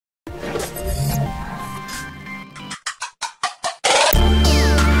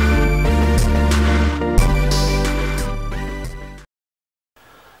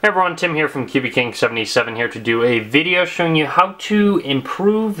Hey everyone, Tim here from QBKing77 here to do a video showing you how to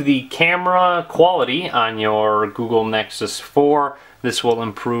improve the camera quality on your Google Nexus 4. This will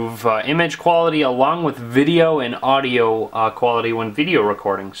improve image quality along with video and audio quality when video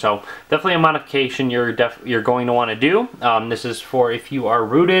recording. So definitely a modification you're going to want to do. This is for if you are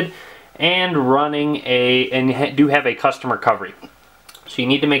rooted and running and do have a custom recovery. So you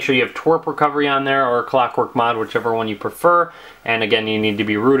need to make sure you have twerp recovery on there or clockwork mod, whichever one you prefer. And again, you need to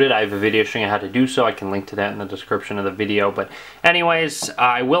be rooted. I have a video showing you how to do so. I can link to that in the description of the video. But anyways,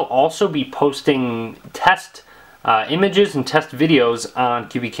 I will also be posting test images and test videos on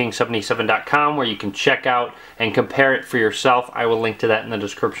QBKing77.com where you can check out and compare it for yourself. I will link to that in the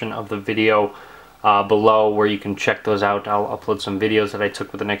description of the video below where you can check those out. I'll upload some videos that I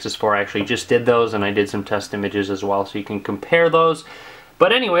took with the Nexus 4. I actually just did those, and I did some test images as well, so you can compare those.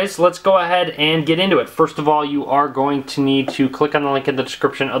 But anyways, let's go ahead and get into it. First of all, you are going to need to click on the link in the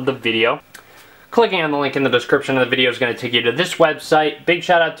description of the video. Clicking on the link in the description of the video is going to take you to this website. Big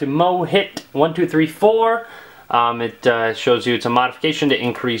shout out to MoHit1234. It shows you it's a modification to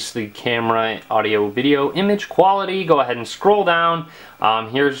increase the camera, audio, video, image quality. Go ahead and scroll down.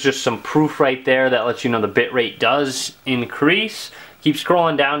 Here's just some proof right there that lets you know the bitrate does increase. Keep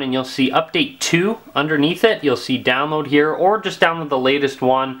scrolling down and you'll see update 2 underneath it. You'll see download here, or just download the latest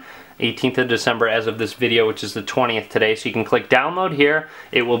one, 18th of December as of this video, which is the 20th today. So you can click download here.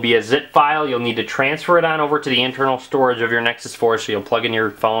 It will be a zip file. You'll need to transfer it on over to the internal storage of your Nexus 4, so you'll plug in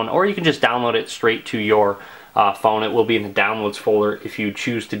your phone, or you can just download it straight to your phone. It will be in the downloads folder if you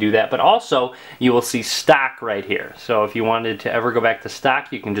choose to do that. But also, you will see stock right here. So if you wanted to ever go back to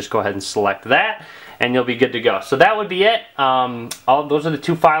stock, you can just go ahead and select that, and you'll be good to go. So that would be it. Those are the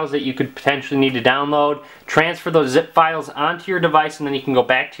 2 files that you could potentially need to download. Transfer those zip files onto your device, and then you can go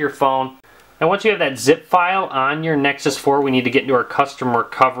back to your phone. And once you have that zip file on your Nexus 4, we need to get into our custom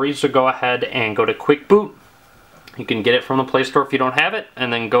recovery. So go ahead and go to Quick Boot. You can get it from the Play Store if you don't have it,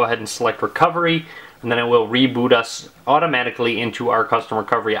 and then go ahead and select recovery, and then it will reboot us automatically into our custom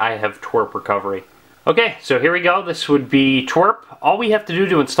recovery. I have twerp recovery. Okay, so here we go. This would be twerp. All we have to do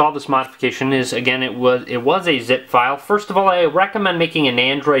to install this modification is, again, it was a zip file. First of all, I recommend making an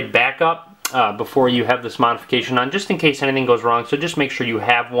Android backup before you have this modification on, just in case anything goes wrong. So just make sure you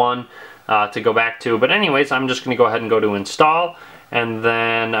have one to go back to. But anyways, I'm just going to go ahead and go to install. And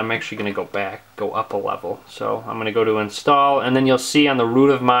then I'm actually going to go up a level. So I'm going to go to install, and then you'll see on the root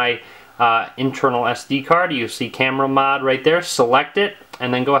of my internal SD card, you see camera mod right there. Select it,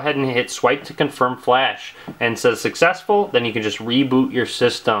 and then go ahead and hit swipe to confirm flash. And it says successful, then you can just reboot your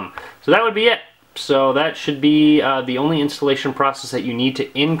system. So that would be it. So that should be the only installation process that you need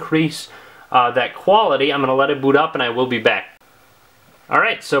to increase that quality. I'm going to let it boot up, and I will be back.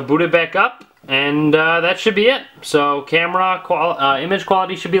 Alright, so boot it back up. And that should be it. So camera image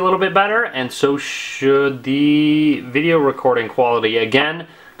quality should be a little bit better, and so should the video recording quality. Again,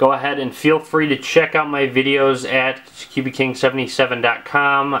 go ahead and feel free to check out my videos at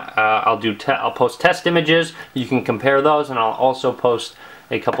QBKing77.com. I'll post test images. You can compare those, and I'll also post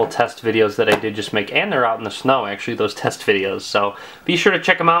a couple test videos that I did just make, and they're out in the snow, actually, those test videos. So be sure to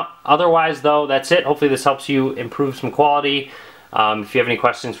check them out. Otherwise, though, that's it. Hopefully this helps you improve some quality. If you have any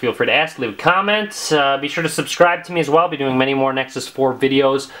questions, feel free to ask, leave a comment. Be sure to subscribe to me as well. I'll be doing many more Nexus 4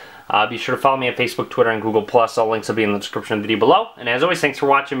 videos. Be sure to follow me on Facebook, Twitter, and Google+. All links will be in the description of the video below. And as always, thanks for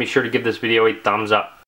watching. Be sure to give this video a thumbs up.